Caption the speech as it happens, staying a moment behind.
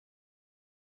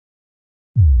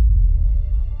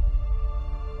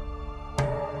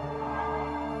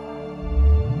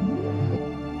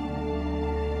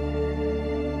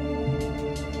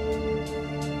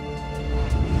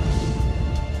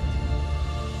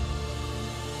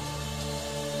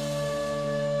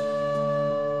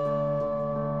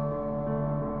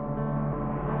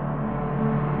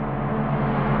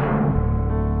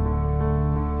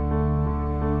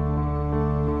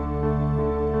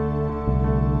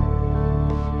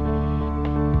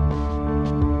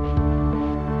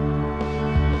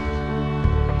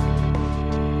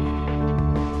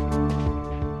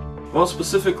Well,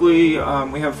 specifically,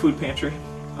 we have a food pantry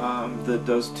that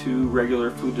does 2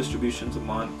 regular food distributions a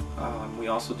month. We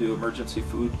also do emergency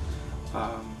food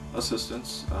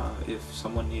assistance. If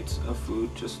someone needs a food,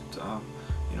 just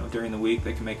during the week,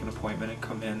 they can make an appointment and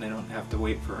come in. They don't have to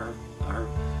wait for our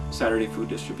Saturday food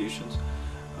distributions.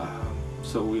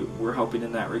 So we're helping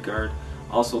in that regard.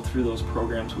 Also, through those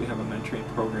programs, we have a mentoring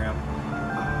program,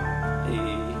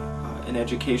 an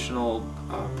educational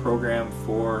program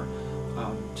for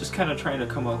just kind of trying to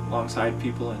come alongside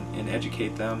people and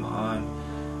educate them on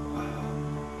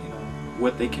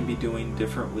what they can be doing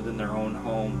different within their own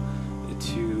home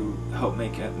to help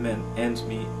make ends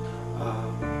meet.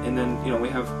 And then we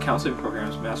have counseling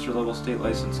programs, master level state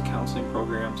licensed counseling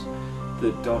programs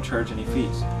that don't charge any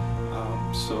fees.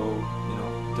 So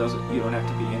you don't have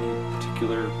to be any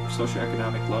particular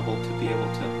socioeconomic level to be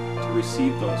able to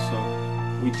receive those.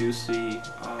 So we do see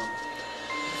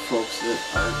folks that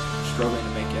are struggling to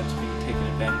make ends meet taking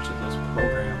advantage of those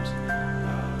programs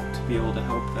to be able to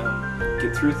help them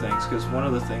get through things. Because one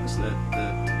of the things that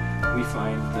we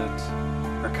find that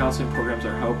our counseling programs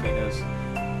are helping is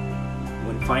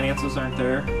when finances aren't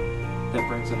there, that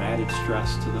brings an added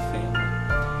stress to the family.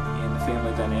 And the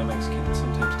family dynamics can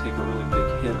sometimes take a really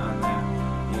big hit on that.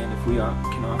 And if we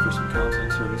can offer some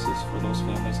counseling services for those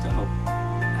families to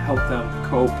help them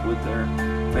cope with their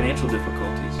financial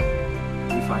difficulties,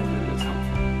 we find that it's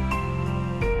helpful.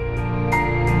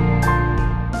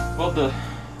 Well,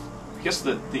 I guess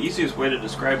the easiest way to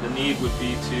describe the need would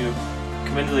be to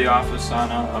come into the office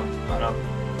on a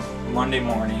Monday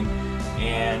morning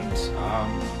and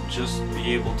just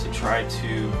be able to try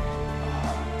to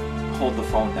hold the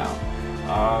phone down.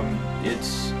 It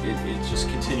just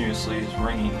continuously is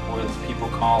ringing with people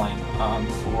calling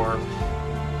for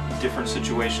different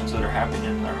situations that are happening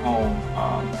in their home.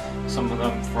 Some of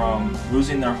them from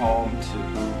losing their home to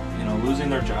losing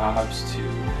their jobs to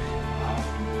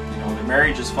their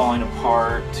marriage is falling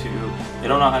apart to they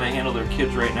don't know how to handle their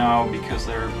kids right now because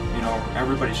they're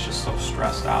everybody's just so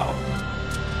stressed out.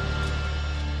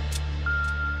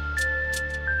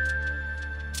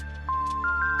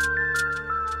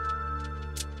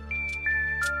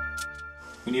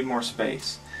 We need more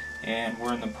space, and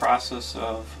we're in the process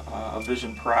of a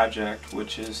vision project,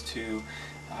 which is to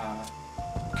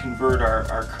convert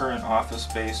our current office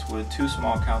space with 2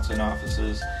 small counseling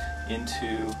offices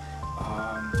into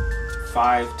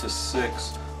 5 to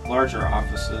 6 larger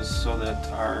offices, so that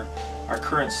our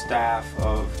current staff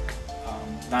of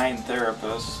 9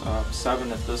 therapists,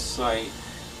 7 at this site,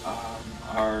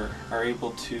 are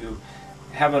able to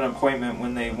have an appointment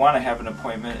when they want to have an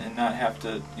appointment and not have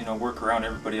to work around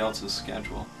everybody else's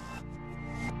schedule.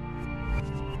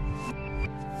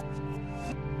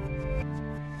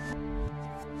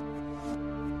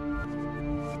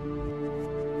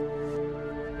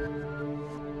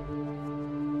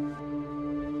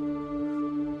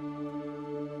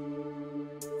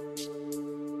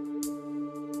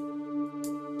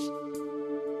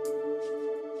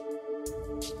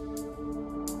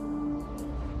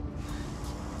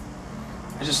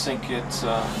 I just think it's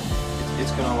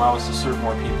going to allow us to serve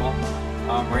more people.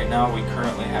 Right now, we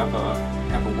currently have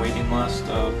a waiting list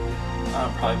of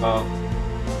probably about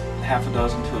half a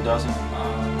dozen to a dozen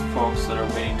folks that are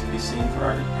waiting to be seen for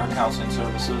our counseling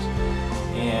services.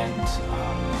 And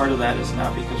part of that is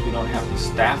not because we don't have the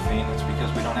staffing; it's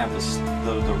because we don't have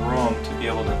the room to be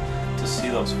able to see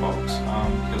those folks.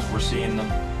 Because we're seeing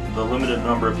the limited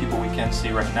number of people we can see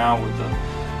right now with the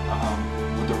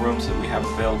rooms that we have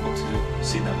available to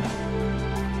see them in.